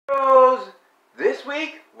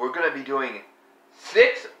to be doing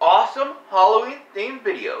 6 awesome Halloween-themed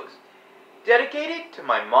videos dedicated to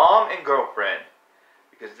my mom and girlfriend,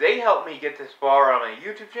 because they helped me get this far on my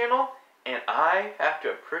YouTube channel, and I have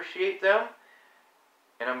to appreciate them.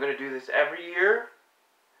 And I'm going to do this every year,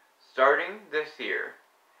 starting this year.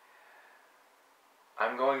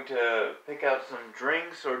 I'm going to pick out some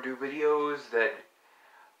drinks or do videos that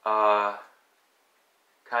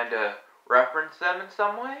kind of reference them in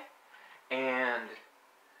some way, and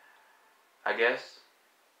I guess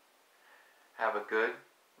have a good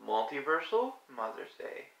multiversal Mother's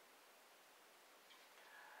Day.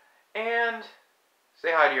 And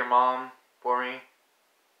say hi to your mom for me,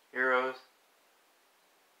 heroes.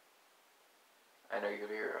 I know you're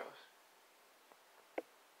the heroes.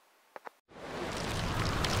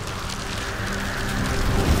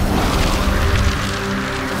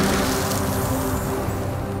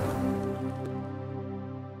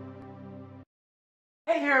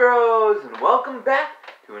 Hey heroes, and welcome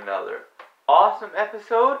back to another awesome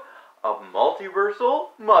episode of Multiversal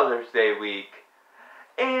Mother's Day week.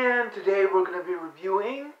 And today we're going to be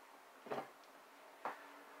reviewing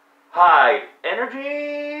Hyde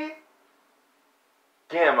Energy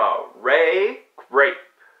Gamma Ray Grape.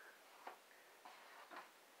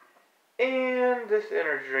 And this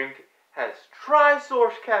energy drink has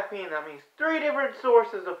tri-source caffeine. That means 3 different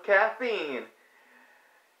sources of caffeine.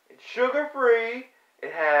 It's sugar-free.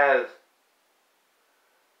 It has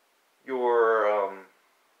your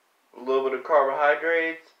a little bit of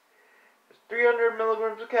carbohydrates. It's 300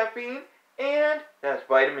 milligrams of caffeine, and it has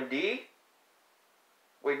vitamin D.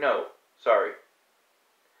 Wait, no, sorry.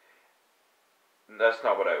 That's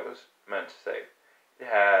not what I was meant to say. It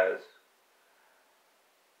has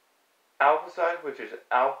alpha-side, which is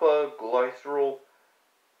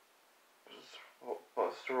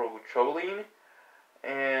alpha-glycerol-choline,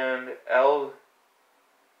 and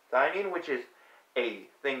L-theanine, which is a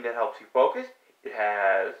thing that helps you focus. It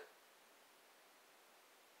has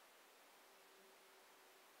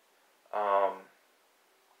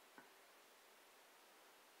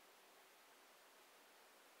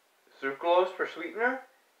sucralose for sweetener,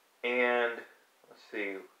 and let's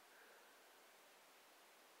see,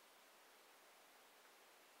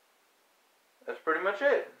 that's pretty much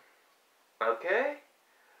it. Okay,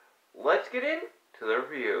 let's get into the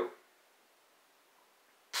review.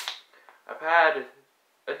 I've had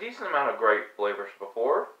a decent amount of grape flavors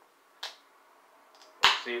before.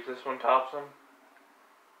 Let's see if this one tops them.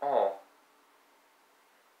 Oh.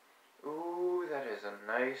 Ooh, that is a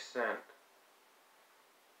nice scent.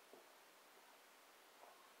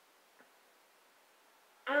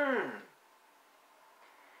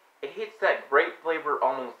 It hits that grape flavor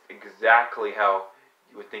almost exactly how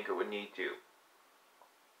you would think it would need to.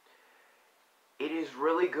 It is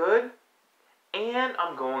really good, and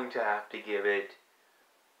I'm going to have to give it...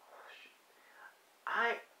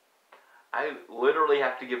 I literally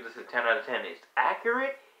have to give this a 10 out of 10. It's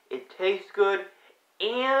accurate, it tastes good,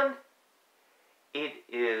 and it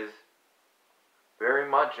is very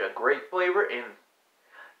much a great flavor. And,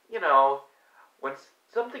 you know, when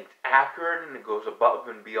something's accurate and it goes above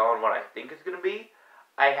and beyond what I think it's going to be,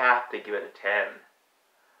 I have to give it a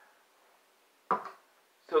 10.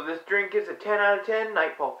 So this drink is a 10 out of 10.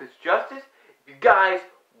 Nightfall Fits Justice. If you guys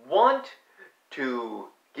want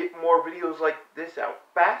to get more videos like this out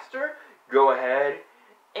faster, go ahead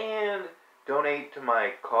and donate to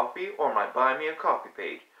my Ko-fi or my Buy Me a Coffee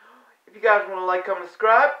page. If you guys want to like, comment,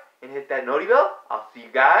 subscribe, and hit that noti bell, I'll see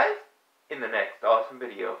you guys in the next awesome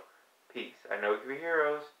video. Peace. I know you're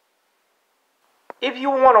heroes. If you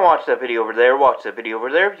want to watch that video over there, watch that video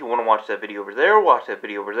over there. If you want to watch that video over there, watch that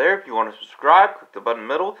video over there. If you want to subscribe, click the button in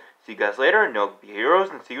the middle. See you guys later, and know you're heroes,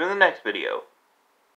 and see you in the next video.